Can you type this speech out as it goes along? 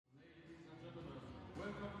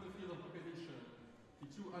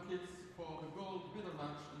athletes for the gold medal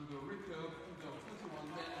match in the recurve U21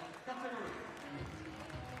 men category.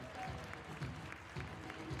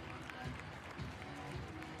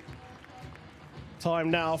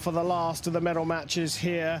 Time now for the last of the medal matches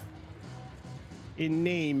here in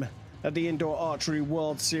Nimes at the Indoor Archery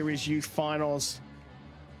World Series Youth Finals.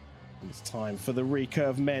 It's time for the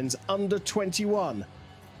recurve men's under 21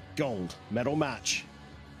 gold medal match.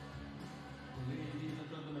 Ladies and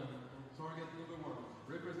gentlemen, target number 1,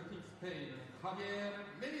 representing Spain, Javier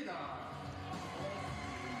Merida.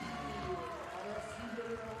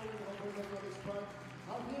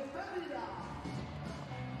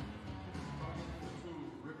 Target 2,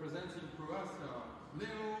 representing Croatia,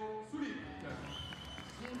 Leo Sulik.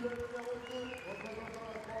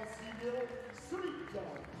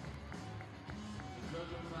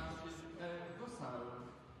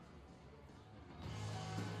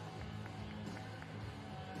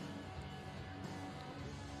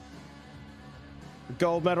 The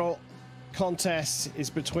gold medal contest is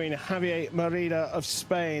between Javier Merida of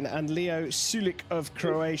Spain and Leo Sulik of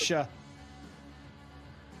Croatia.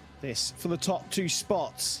 This for the top 2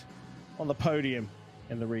 spots on the podium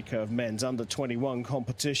in the recurve men's under 21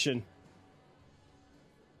 competition.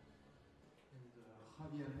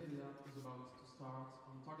 Javier Merida is about to start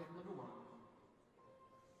on target number 1.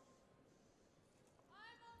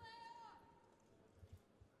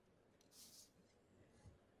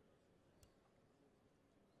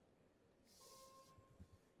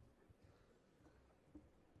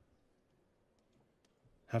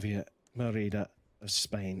 Javier Merida of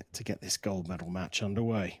Spain to get this gold medal match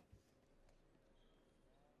underway.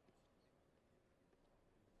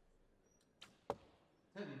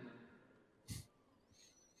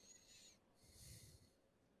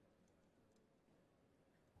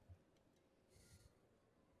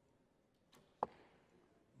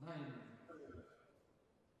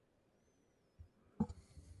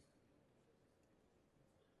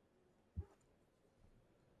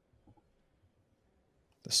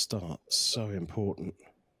 The start, so important.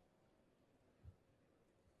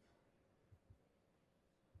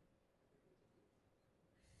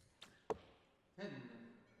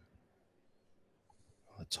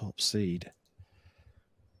 The top seed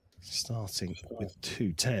starting with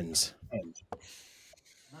 2 10s.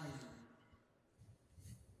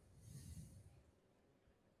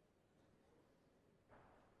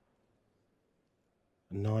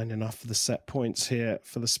 9 enough for the set points here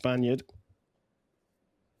for the Spaniard.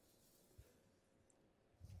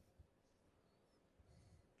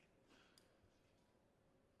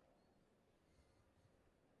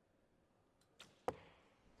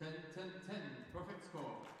 Perfect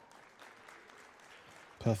score.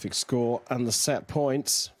 Perfect score and the set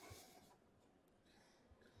points.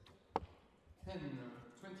 10-28.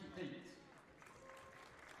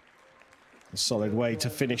 A solid way to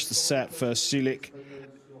finish the set for Sulik.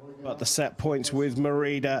 But the set points with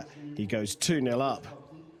Merida, he goes 2-0 up.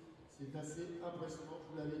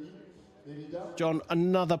 John,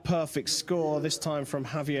 another perfect score, this time from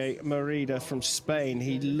Javier Merida from Spain.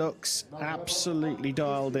 He looks absolutely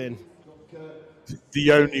dialed in.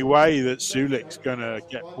 The only way that Sulik's going to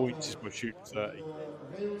get points is by shooting 30.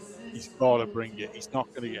 He's got to bring it. He's not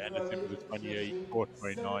going to get anything with a 28 or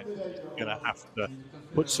 29. He's going to have to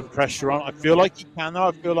put some pressure on. I feel like he can, though.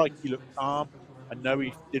 I feel like he looked calm. I know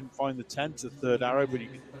he didn't find the 10 to the third arrow, but he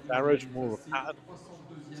gets arrows more of a pattern.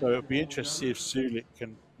 So it'll be interesting to see if Sulik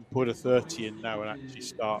can put a 30 in now and actually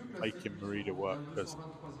start making Merida work, because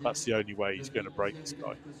that's the only way he's going to break this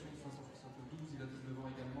guy.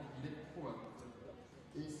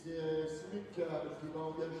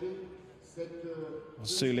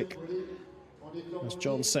 Sulik, as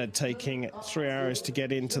John said, taking 3 arrows to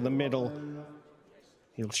get into the middle.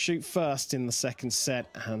 He'll shoot first in the second set,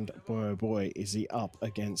 and boy oh boy is he up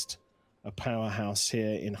against a powerhouse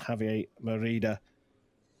here in Javier Merida.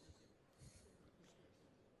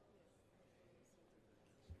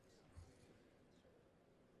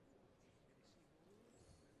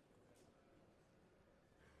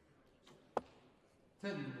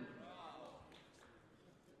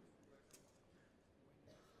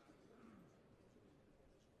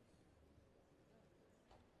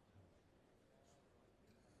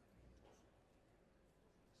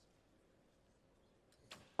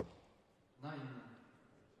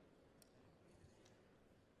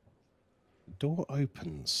 Door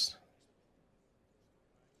opens.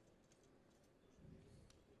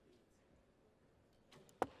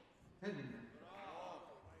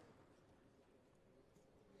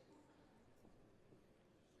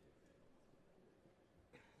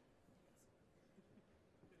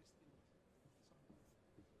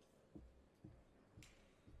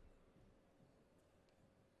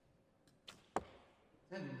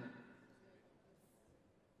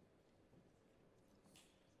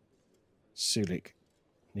 Sulik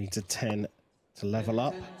needs a 10 to level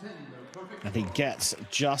up. 10, 10, perfect And he score. gets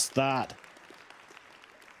just that.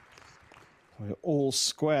 We're all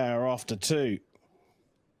square after 2.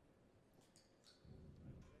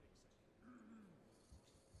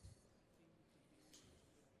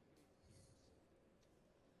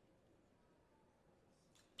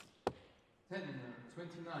 Ten,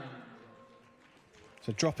 29.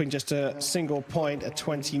 So dropping just a single point at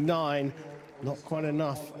 29, not quite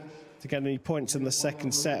enough to get any points in the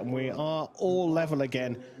second set. And we are all level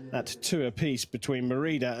again at 2 apiece between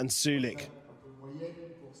Merida and Sulik.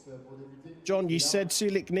 John, you said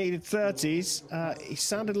Sulik needed 30s. He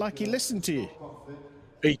sounded like he listened to you.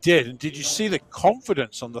 He did. And did you see the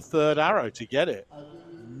confidence on the third arrow to get it?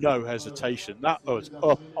 No hesitation. That was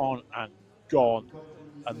up, on, and gone.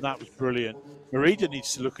 And that was brilliant. Merida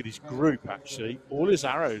needs to look at his group, actually. All his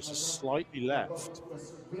arrows are slightly left,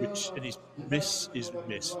 which, and his miss is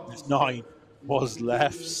miss. His 9 was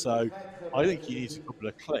left. So I think he needs a couple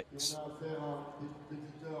of clicks.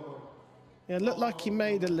 Yeah, it looked like he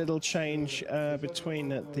made a little change between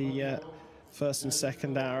the first and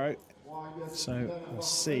second arrow. So we'll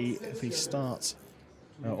see if he starts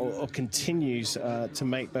or continues to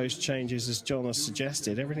make those changes as John has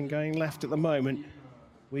suggested. Everything going left at the moment.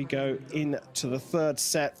 We go into the third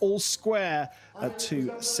set, all square at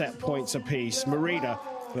 2 set points apiece. Merida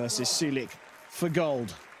versus Sulik for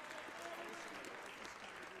gold.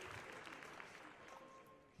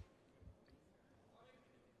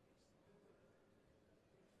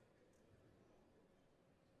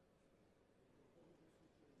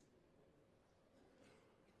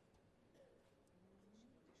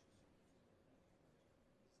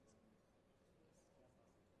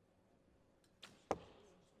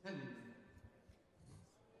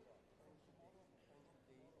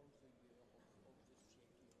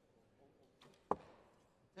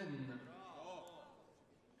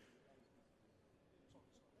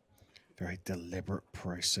 Very deliberate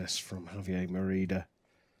process from Javier Merida.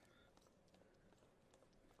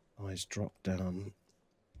 Eyes drop down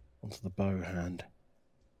onto the bow hand.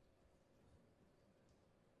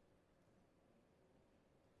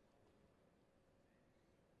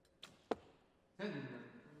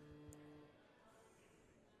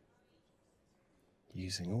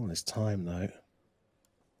 Using all his time though.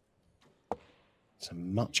 It's a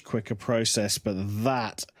much quicker process, but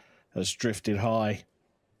that has drifted high.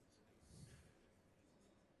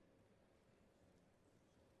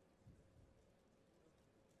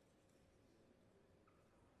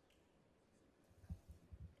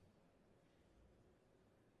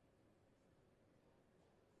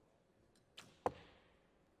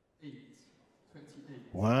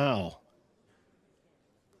 Wow.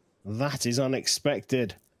 That is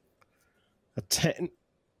unexpected. A 10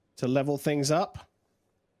 to level things up.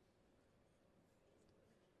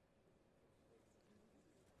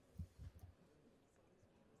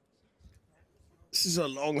 This is a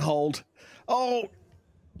long hold. Oh!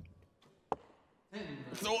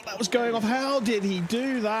 Thought that was going off. How did he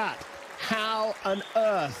do that? How on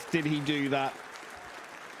earth did he do that?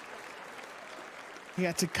 He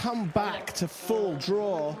had to come back to full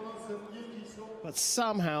draw. But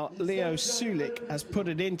somehow Leo Sulik has put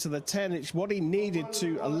it into the 10. It's what he needed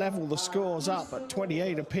to level the scores up at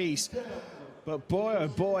 28 apiece. But boy, oh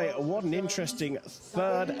boy, what an interesting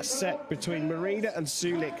third set between Merida and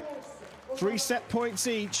Sulik. 3 set points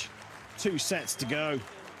each, 2 sets to go.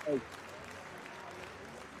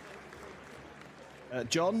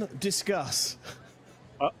 John, discuss.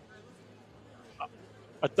 I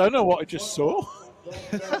don't know what I just saw.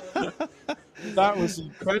 That was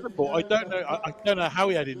incredible. I don't know how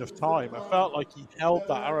he had enough time. I felt like he held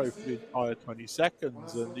that arrow for the entire 20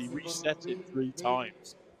 seconds and he reset it 3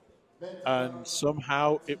 times. And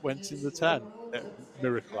somehow it went in the 10.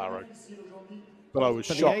 Miracle arrow. But I was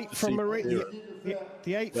shocked to see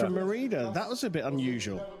the 8 from Merida. That was a bit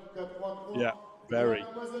unusual. Yeah, very.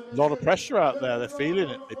 A lot of pressure out there. They're feeling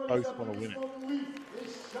it. They both want to win it.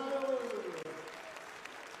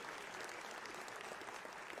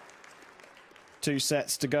 Two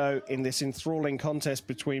sets to go in this enthralling contest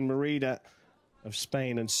between Merida of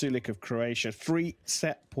Spain and Sulik of Croatia. 3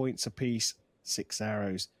 set points apiece, 6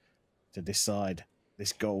 arrows to decide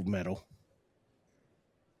this gold medal.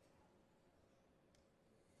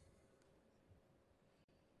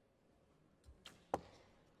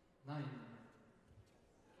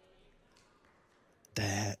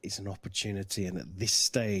 There is an opportunity, and at this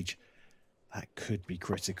stage, that could be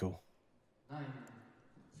critical. 9.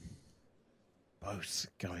 Both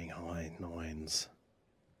going high 9s.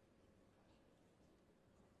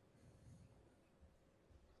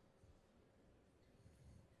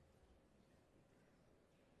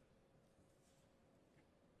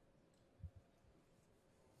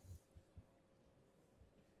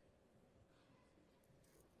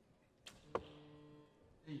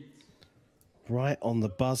 right on the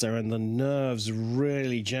buzzer, and the nerves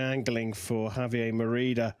really jangling for Javier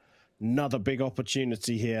Merida. Another big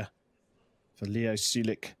opportunity here for Leo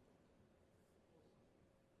Sulik.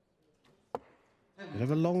 Bit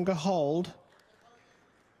of a longer hold.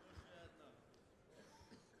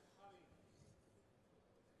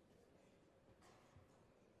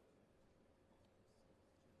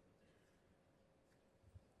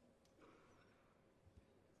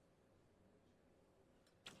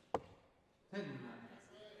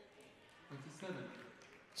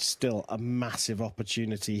 Still a massive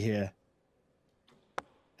opportunity here.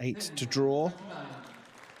 8 to draw.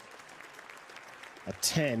 A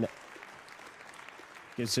 10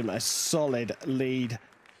 gives him a solid lead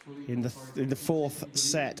in the fourth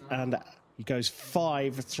set, and he goes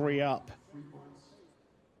 5-3 up.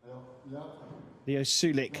 Leo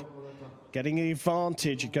Sulik getting the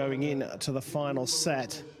advantage going into the final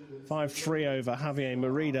set. 5-3 over Javier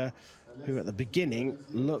Merida, who at the beginning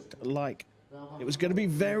looked like it was going to be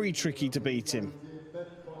very tricky to beat him.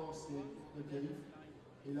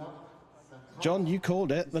 John, you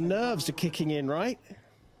called it. The nerves are kicking in, right?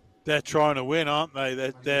 They're trying to win, aren't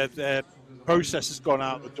they? Their process has gone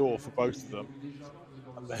out the door for both of them.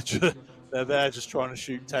 And they're there just trying to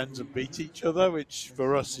shoot tens and beat each other, which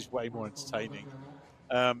for us is way more entertaining.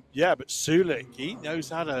 Yeah, but Sulik, he knows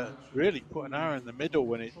how to really put an arrow in the middle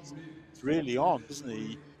when it's really on, doesn't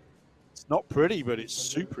he? It's not pretty, but it's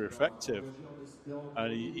super effective.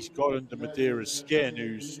 And he's got under Madeira's skin,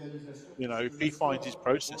 who's, you know, if he finds his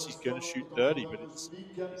process, he's going to shoot 30, but he's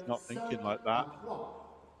not thinking like that.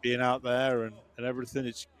 Being out there and everything,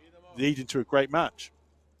 it's leading to a great match.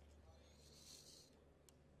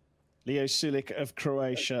 Leo Sulik of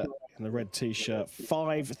Croatia in the red t-shirt,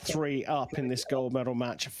 5-3 up in this gold medal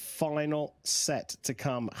match. Final set to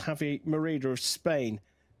come. Javier Merida of Spain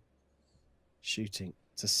shooting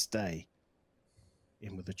to stay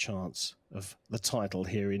in with a chance of the title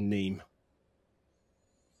here in Nimes.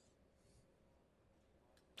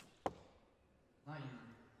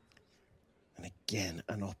 And again,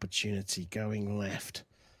 an opportunity going left.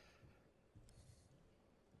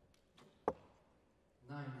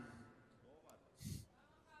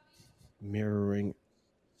 Mirroring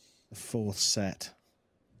the fourth set.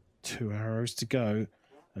 2 arrows to go.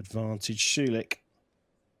 Advantage Sulik.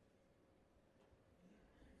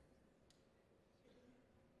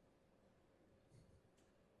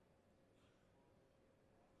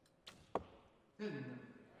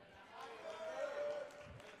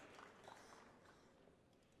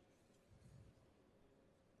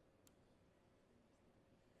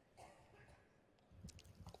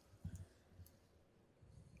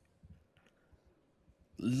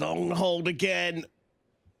 Long hold again.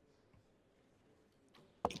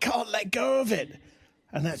 He can't let go of it.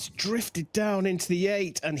 And that's drifted down into the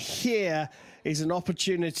 8. And here is an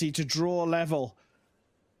opportunity to draw level.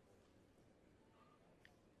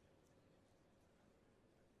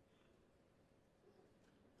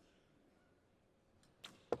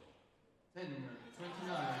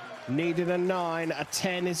 Needed a 9. A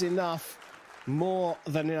 10 is enough. More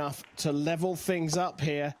than enough to level things up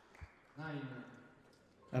here.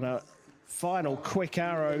 And a final quick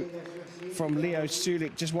arrow from Leo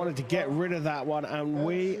Sulik. Just wanted to get rid of that one. And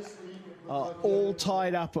we are all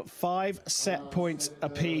tied up at 5 set points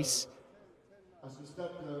apiece.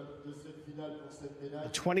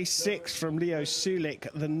 26 from Leo Sulik.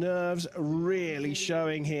 The nerves really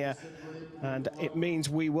showing here. And it means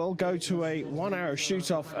we will go to a 1 arrow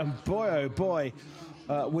shoot-off. And boy, oh boy,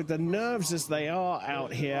 with the nerves as they are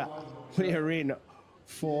out here, we are in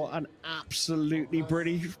for an absolutely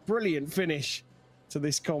brilliant finish to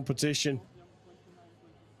this competition.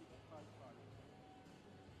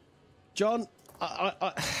 John,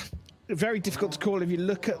 very difficult to call. If you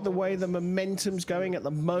look at the way the momentum's going at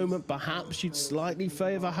the moment, perhaps you'd slightly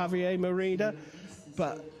favour Javier Merida.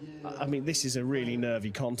 But, I mean, this is a really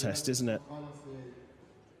nervy contest, isn't it?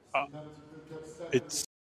 It's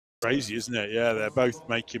crazy, isn't it? Yeah, they're both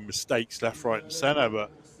making mistakes left, right and centre,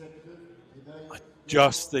 but I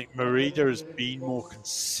just think Merida has been more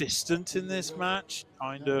consistent in this match.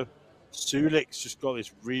 Kind of. Sulik's just got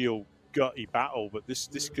this real gutty battle, but this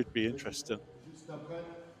could be interesting.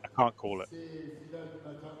 I can't call it.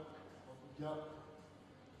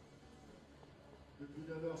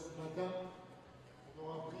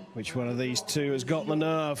 Which one of these two has got the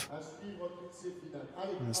nerve?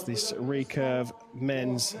 As this recurve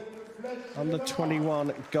men's under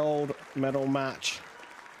 21 gold medal match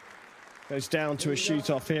goes down to a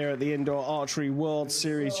shoot-off here at the Indoor Archery World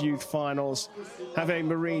Series Youth Finals. Javier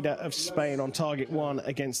Merida of Spain on target 1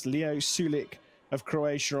 against Leo Sulik of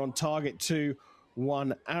Croatia on target 2.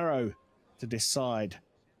 1 arrow to decide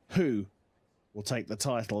who will take the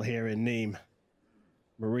title here in Nimes.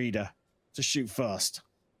 Merida to shoot first.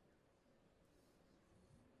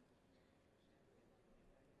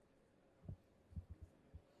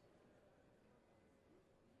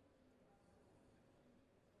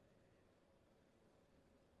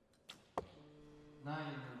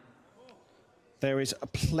 There is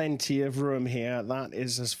plenty of room here. That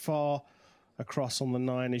is as far across on the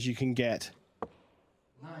 9 as you can get.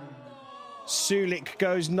 Sulik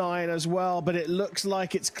goes 9 as well, but it looks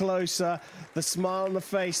like it's closer. The smile on the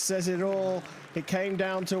face says it all. It came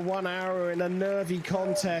down to 1 arrow in a nervy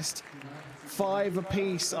contest. 5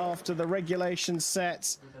 apiece after the regulation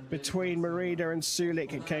sets between Merida and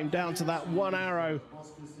Sulik. It came down to that 1 arrow.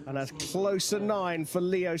 And a closer 9 for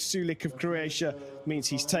Leo Sulik of Croatia means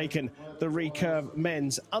he's taken the recurve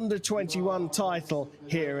men's under-21 title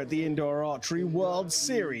here at the Indoor Archery World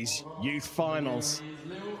Series Youth Finals.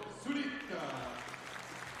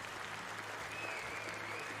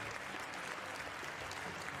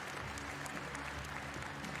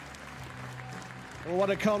 What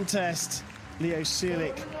a contest. Leo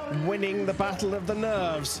Sulik winning the battle of the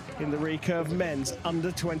nerves in the recurve men's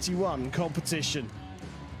under-21 competition.